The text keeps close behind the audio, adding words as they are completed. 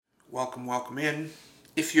Welcome, welcome in.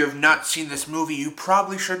 If you have not seen this movie, you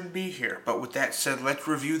probably shouldn't be here. But with that said, let's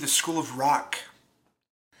review The School of Rock.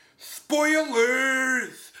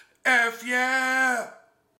 Spoilers! F yeah!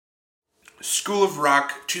 School of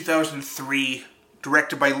Rock, 2003,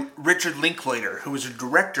 directed by Richard Linklater, who is a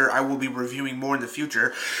director I will be reviewing more in the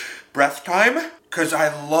future. Breath time, because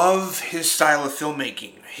I love his style of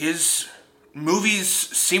filmmaking. His movies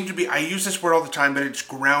seem to be, I use this word all the time, but it's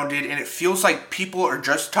grounded, and it feels like people are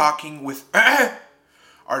just talking with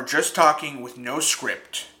no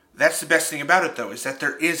script. That's the best thing about it, though, is that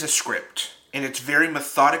there is a script, and it's very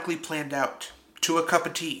methodically planned out to a cup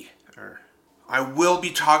of tea. I will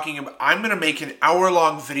be talking about, I'm going to make an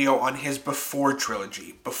hour-long video on his Before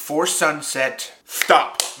trilogy. Before Sunset,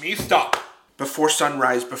 stop. Before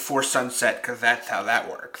Sunrise, Before Sunset, because that's how that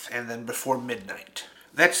works. And then Before Midnight.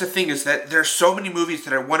 That's the thing, is that there's so many movies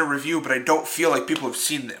that I want to review, but I don't feel like people have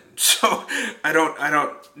seen them. So I don't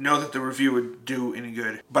know that the review would do any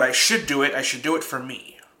good. But I should do it. I should do it for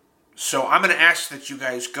me. So I'm going to ask that you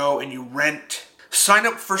guys go and you sign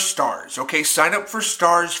up for Stars, okay? Sign up for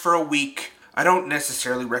Stars for a week. I don't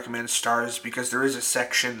necessarily recommend Stars because there is a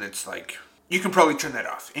section that's like, you can probably turn that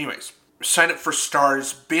off. Anyways, sign up for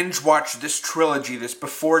Stars, binge watch this trilogy, this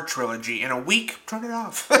Before trilogy, in a week, turn it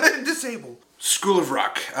off, disable. School of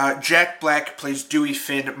Rock. Jack Black plays Dewey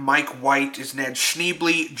Finn, Mike White is Ned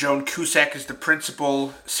Schneebly, Joan Cusack is the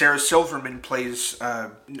principal, Sarah Silverman plays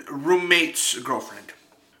roommate's girlfriend.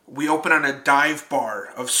 We open on a dive bar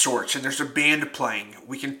of sorts, and there's a band playing.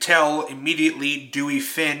 We can tell immediately Dewey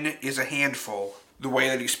Finn is a handful. The way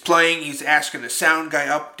that he's playing, he's asking the sound guy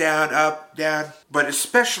up, down. But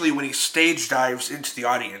especially when he stage dives into the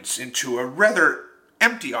audience, into a rather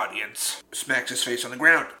empty audience, smacks his face on the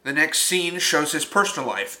ground. The next scene shows his personal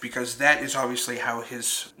life, because that is obviously how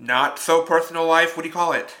his not-so-personal life,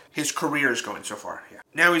 his career is going so far. Yeah.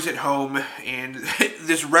 Now he's at home, and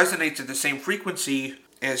this resonates at the same frequency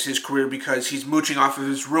as his career because he's mooching off of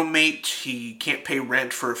his roommate. He can't pay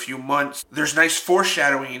rent for a few months. There's nice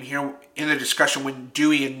foreshadowing in here in the discussion when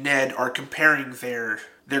Dewey and Ned are comparing their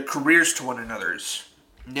careers to one another's.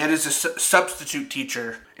 Ned is a substitute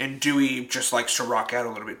teacher, and Dewey just likes to rock out a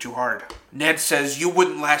little bit too hard. Ned says, "You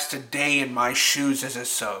wouldn't last a day in my shoes as a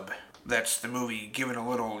sub." That's the movie giving a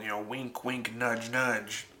little, wink, wink, nudge,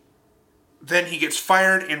 nudge. Then he gets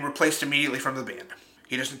fired and replaced immediately from the band.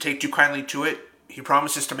 He doesn't take too kindly to it. He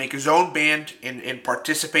promises to make his own band and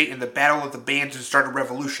participate in the battle of the bands and start a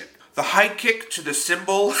revolution. The high kick to the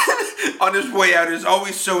cymbal on his way out is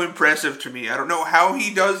always so impressive to me. I don't know how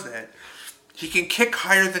he does that. He can kick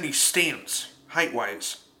higher than he stands,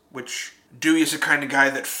 height-wise, which Dewey is the kind of guy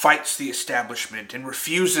that fights the establishment and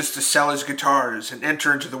refuses to sell his guitars and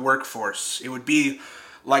enter into the workforce. It would be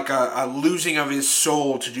like a losing of his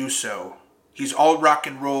soul to do so. He's all rock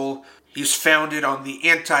and roll. He's founded on the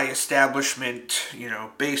anti-establishment,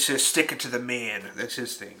 basis, stick it to the man. That's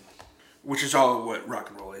his thing. Which is all what rock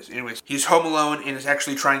and roll is. Anyways, he's home alone and is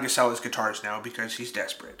actually trying to sell his guitars now because he's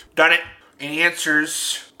desperate. Done it. And he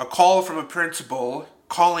answers a call from a principal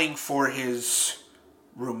calling for his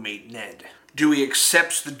roommate, Ned. Dewey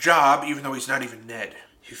accepts the job even though he's not even Ned.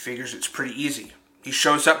 He figures it's pretty easy. He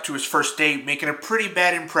shows up to his first day making a pretty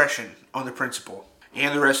bad impression on the principal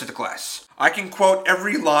and the rest of the class. I can quote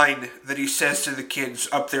every line that he says to the kids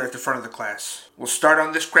up there at the front of the class. "We'll start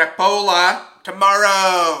on this crapola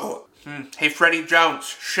tomorrow." "Hey, Freddie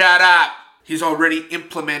Jones, shut up." He's already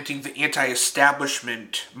implementing the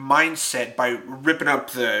anti-establishment mindset by ripping up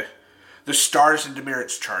the stars and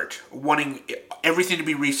demerits chart, wanting everything to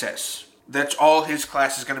be recess. That's all his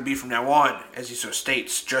class is going to be from now on, as he so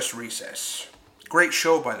states, just recess. Great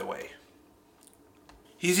show, by the way.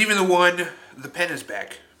 He's even the pen is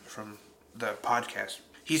back from the podcast.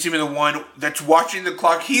 He's even the one that's watching the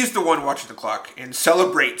clock. He's the one watching the clock and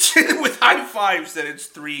celebrates with high fives that it's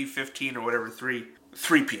 3:15 or whatever,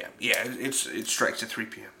 3 p.m. Yeah, it strikes at 3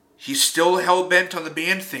 p.m. He's still hell-bent on the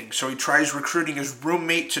band thing, so he tries recruiting his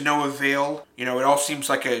roommate to no avail. It all seems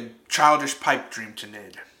like a childish pipe dream to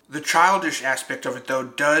Ned. The childish aspect of it, though,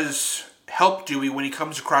 does help Dewey when he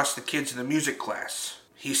comes across the kids in the music class.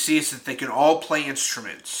 He sees that they can all play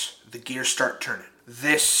instruments. The gears start turning.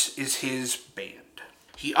 This is his band.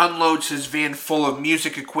 He unloads his van full of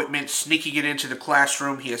music equipment, sneaking it into the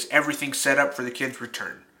classroom. He has everything set up for the kids'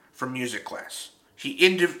 return from music class. He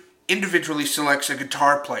individually selects a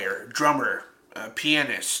guitar player, drummer, a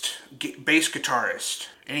pianist, bass guitarist,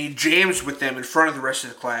 and he jams with them in front of the rest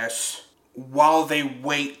of the class while they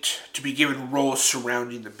wait to be given roles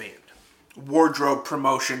surrounding the band. Wardrobe,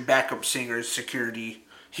 promotion, backup singers, security,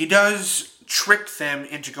 He does trick them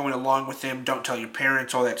into going along with him, don't tell your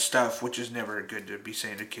parents, all that stuff, which is never good to be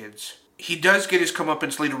saying to kids. He does get his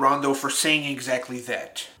comeuppance later on, though, for saying exactly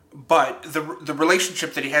that. But the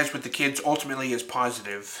relationship that he has with the kids ultimately is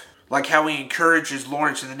positive. Like how he encourages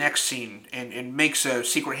Lawrence in the next scene and makes a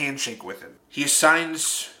secret handshake with him. He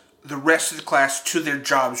assigns the rest of the class to their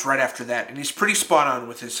jobs right after that, and he's pretty spot on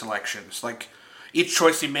with his selections. Like, each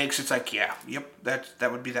choice he makes, it's like, yeah, yep,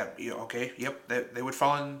 that would be that. Yeah, okay, yep, they would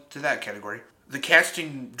fall into that category. The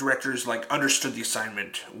casting directors, like, understood the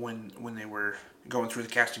assignment when they were going through the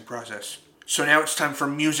casting process. So now it's time for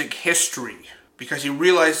music history, because he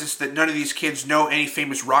realizes that none of these kids know any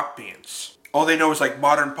famous rock bands. All they know is, like,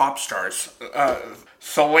 modern pop stars.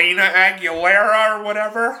 Selena Aguilera or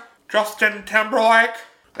whatever? Justin Timberlake?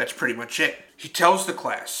 That's pretty much it. He tells the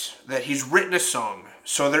class that he's written a song,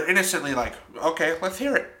 so they're innocently like, okay, let's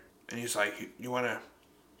hear it. And he's like, you wanna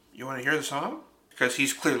hear the song? Because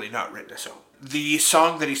he's clearly not written a song. The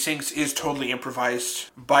song that he sings is totally improvised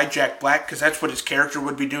by Jack Black, because that's what his character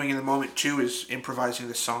would be doing in the moment too, is improvising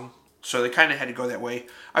the song. So they kind of had to go that way.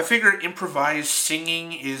 I figure improvised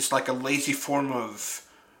singing is like a lazy form of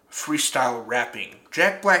freestyle rapping.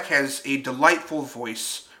 Jack Black has a delightful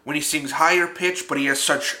voice when he sings higher pitch, but he has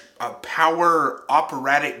such a power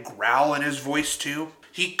operatic growl in his voice too.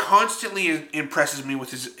 He constantly impresses me with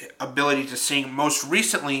his ability to sing, most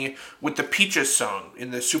recently with the Peaches song in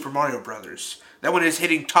the Super Mario Brothers. That one is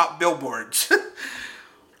hitting top billboards.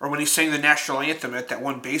 Or when he sang the national anthem at that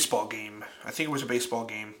one baseball game. I think it was a baseball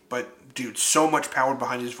game. But, dude, so much power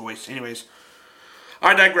behind his voice. Anyways,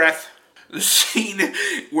 I digress. The scene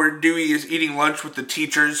where Dewey is eating lunch with the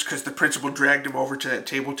teachers because the principal dragged him over to that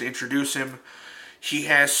table to introduce him. He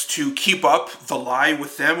has to keep up the lie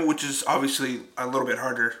with them, which is obviously a little bit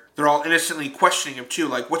harder. They're all innocently questioning him too,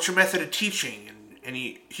 like, what's your method of teaching? And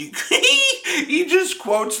he he just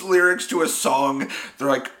quotes lyrics to a song. They're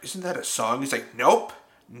like, isn't that a song? He's like, nope,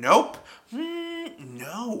 no.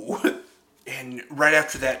 And right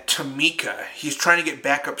after that, Tamika, he's trying to get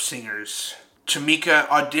backup singers. Tamika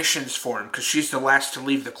auditions for him because she's the last to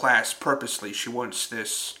leave the class purposely. She wants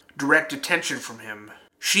this direct attention from him.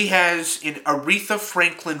 She has an Aretha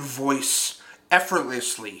Franklin voice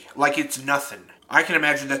effortlessly, like it's nothing. I can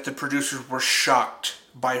imagine that the producers were shocked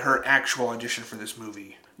by her actual audition for this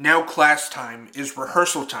movie. Now class time is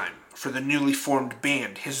rehearsal time for the newly formed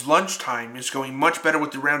band. His lunch time is going much better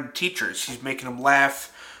with the rounded teachers. He's making them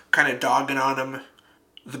laugh, kind of dogging on them.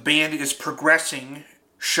 The band is progressing,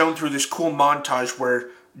 shown through this cool montage where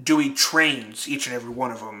Dewey trains each and every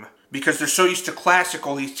one of them. Because they're so used to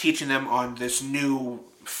classical, he's teaching them on this new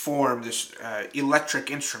form, this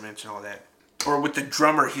electric instruments and all that. Or with the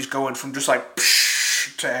drummer, he's going from just like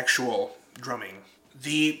psh to actual drumming.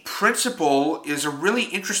 The principal is a really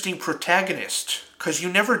interesting protagonist because you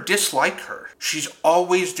never dislike her. She's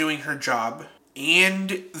always doing her job.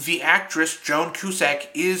 And the actress, Joan Cusack,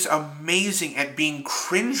 is amazing at being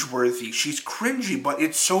cringeworthy. She's cringy, but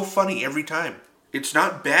it's so funny every time. It's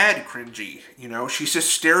not bad cringy, you know. She's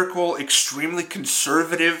hysterical, extremely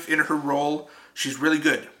conservative in her role. She's really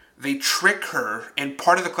good. They trick her, and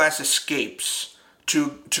part of the class escapes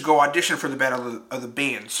to go audition for the Battle of the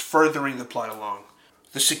Bands, furthering the plot along.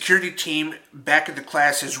 The security team back at the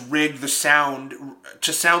class has rigged the sound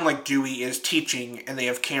to sound like Dewey is teaching, and they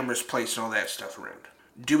have cameras placed and all that stuff around.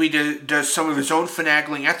 Dewey does some of his own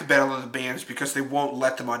finagling at the Battle of the Bands because they won't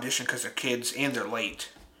let them audition because they're kids and they're late.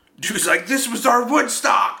 Dewey's like, this was our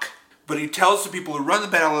Woodstock! But he tells the people who run the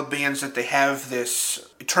Battle of the Bands that they have this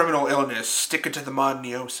terminal illness,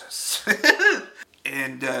 stickatothemoniosis.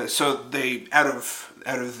 And so they, out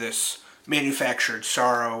of this manufactured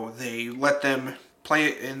sorrow, they let them play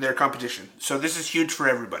it in their competition. So this is huge for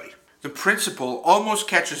everybody. The principal almost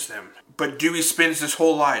catches them, but Dewey spins this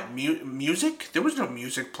whole line. Music? There was no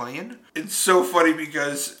music playing. It's so funny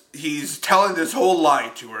because he's telling this whole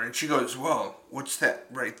lie to her, and she goes, well, what's that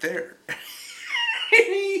right there?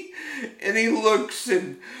 and he looks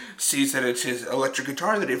and sees that it's his electric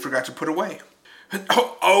guitar that he forgot to put away.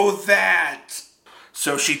 Oh, that!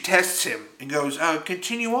 So she tests him and goes,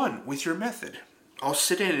 continue on with your method. I'll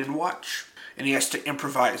sit in and watch. And he has to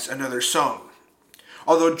improvise another song.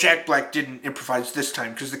 Although Jack Black didn't improvise this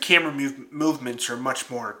time because the camera movements are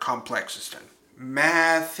much more complex this time.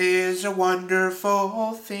 Math is a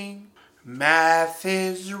wonderful thing. Math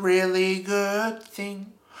is a really good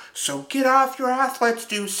thing. So get off your ass, let's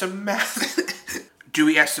do some math.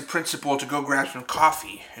 Dewey asks the principal to go grab some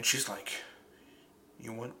coffee. And she's like,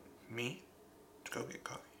 you want me to go get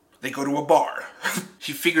coffee? They go to a bar.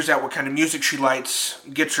 He figures out what kind of music she likes,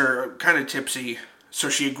 gets her kind of tipsy, so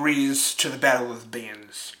she agrees to the Battle of the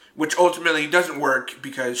Bands. which ultimately doesn't work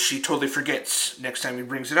because she totally forgets next time he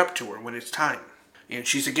brings it up to her when it's time. And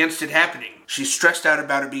she's against it happening. She's stressed out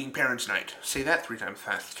about it being parents' night. Say that 3 times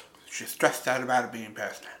fast. She's stressed out about it being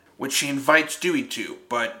parents' night. Which she invites Dewey to,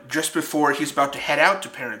 but just before he's about to head out to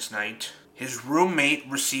parents' night, his roommate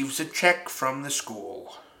receives a check from the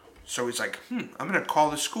school. So he's like, I'm going to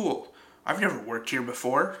call the school. I've never worked here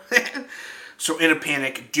before. So in a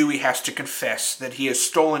panic, Dewey has to confess that he has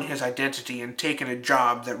stolen his identity and taken a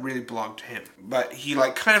job that really belonged to him. But he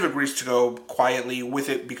kind of agrees to go quietly with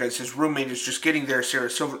it because his roommate is just getting there,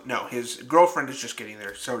 his girlfriend is just getting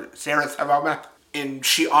there, Sarah Silverman. And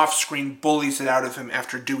she off-screen bullies it out of him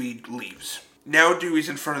after Dewey leaves. Now Dewey's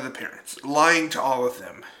in front of the parents, lying to all of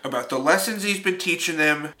them about the lessons he's been teaching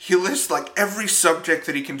them. He lists every subject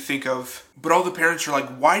that he can think of, but all the parents are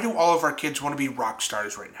like, why do all of our kids want to be rock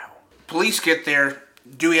stars right now? Police get there.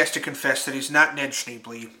 Dewey has to confess that he's not Ned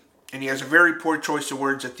Schneebly, and he has a very poor choice of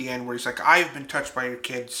words at the end where he's like, I've been touched by your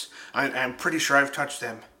kids. I'm pretty sure I've touched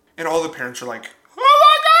them. And all the parents are like,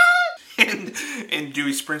 oh my God! And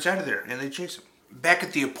Dewey sprints out of there, and they chase him. Back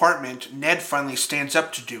at the apartment, Ned finally stands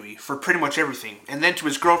up to Dewey for pretty much everything, and then to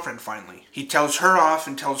his girlfriend finally. He tells her off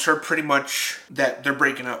and tells her pretty much that they're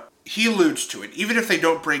breaking up. He alludes to it. Even if they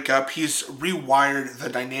don't break up, he's rewired the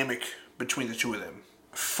dynamic between the two of them.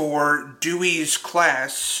 For Dewey's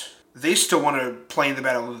class, they still want to play in the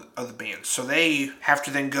Battle of the Bands, so they have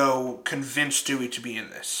to then go convince Dewey to be in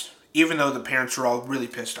this, even though the parents are all really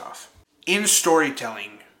pissed off. In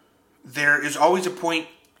storytelling, there is always a point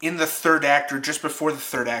in the third act, or just before the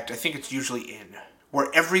third act, I think it's usually where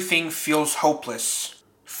everything feels hopeless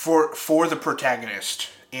for the protagonist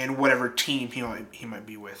and whatever team he might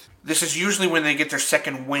be with. This is usually when they get their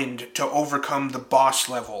second wind to overcome the boss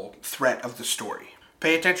level threat of the story.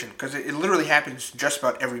 Pay attention, because it literally happens just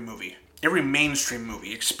about every movie. Every mainstream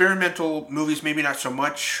movie. Experimental movies, maybe not so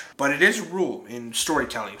much, but it is a rule in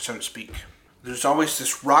storytelling, so to speak. There's always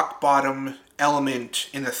this rock bottom element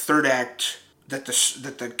in the third act that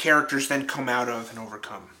the characters then come out of and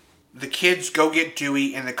overcome. The kids go get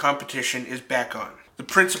Dewey, and the competition is back on. The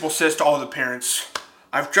principal says to all the parents,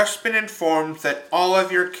 I've just been informed that all of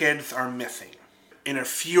your kids are missing. In a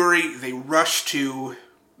fury, they rush to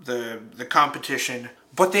the competition,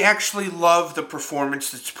 but they actually love the performance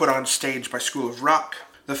that's put on stage by School of Rock.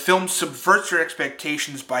 The film subverts their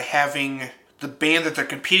expectations by having the band that they're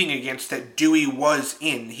competing against that Dewey was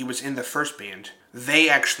in, he was in the first band, they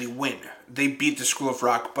actually win. They beat the School of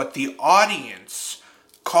Rock, but the audience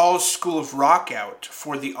calls School of Rock out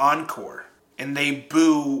for the encore, and they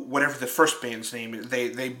boo whatever the first band's name is.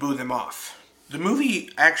 They boo them off. The movie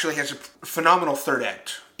actually has a phenomenal third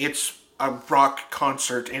act. It's a rock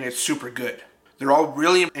concert, and it's super good. They're all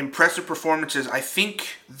really impressive performances. I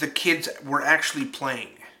think the kids were actually playing,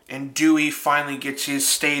 and Dewey finally gets his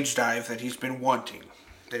stage dive that he's been wanting,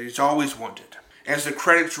 that he's always wanted. As the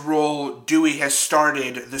credits roll, Dewey has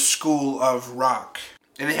started the School of Rock.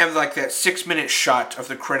 And they have that 6-minute shot of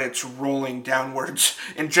the credits rolling downwards.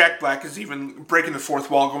 And Jack Black is even breaking the fourth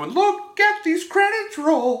wall going, look at these credits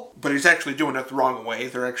roll. But he's actually doing it the wrong way.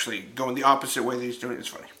 They're actually going the opposite way that he's doing it. It's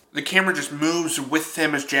funny. The camera just moves with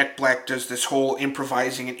them as Jack Black does this whole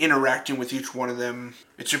improvising and interacting with each one of them.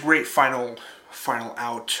 It's a great final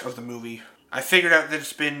out of the movie. I figured out that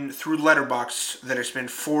it's been, through Letterboxd, that it's been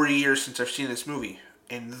 40 years since I've seen this movie.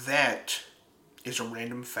 And that is a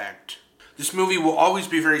random fact. This movie will always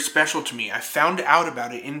be very special to me. I found out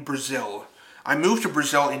about it in Brazil. I moved to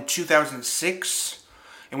Brazil in 2006,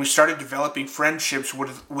 and we started developing friendships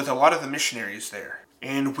with a lot of the missionaries there.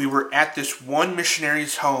 And we were at this one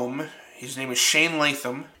missionary's home. His name is Shane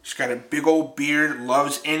Latham. He's got a big old beard,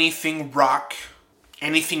 loves anything rock,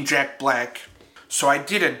 anything Jack Black. So I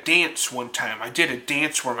did a dance one time. I did a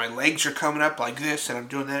dance where my legs are coming up like this, and I'm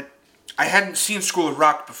doing that. I hadn't seen School of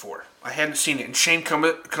Rock before. I hadn't seen it. And Shane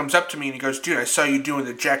comes up to me and he goes, dude, I saw you doing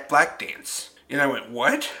the Jack Black dance. And I went,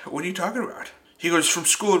 what? What are you talking about? He goes, from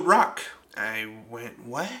School of Rock. I went,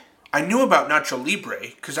 what? I knew about Nacho Libre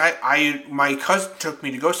because my cousin took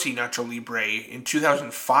me to go see Nacho Libre in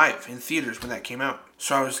 2005 in theaters when that came out.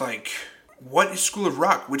 So I was like, what is School of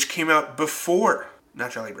Rock? Which came out before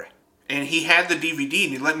Nacho Libre. And he had the DVD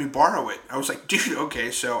and he let me borrow it. I was like, dude, okay.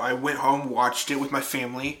 So I went home, watched it with my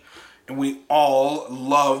family, and we all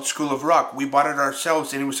loved School of Rock. We bought it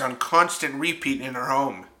ourselves and it was on constant repeat in our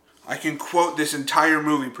home. I can quote this entire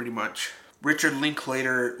movie pretty much. Richard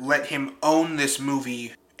Linklater let him own this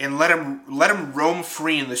movie and let him roam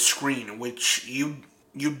free in the screen, which you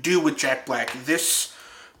do with Jack Black. This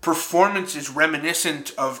performance is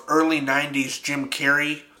reminiscent of early 90s Jim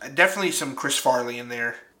Carrey. Definitely some Chris Farley in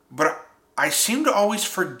there. But I seem to always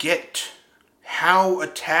forget how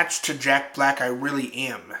attached to Jack Black I really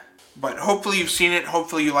am. But hopefully you've seen it.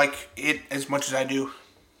 Hopefully you like it as much as I do.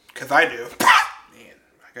 Because I do. Man,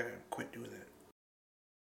 I gotta quit doing that.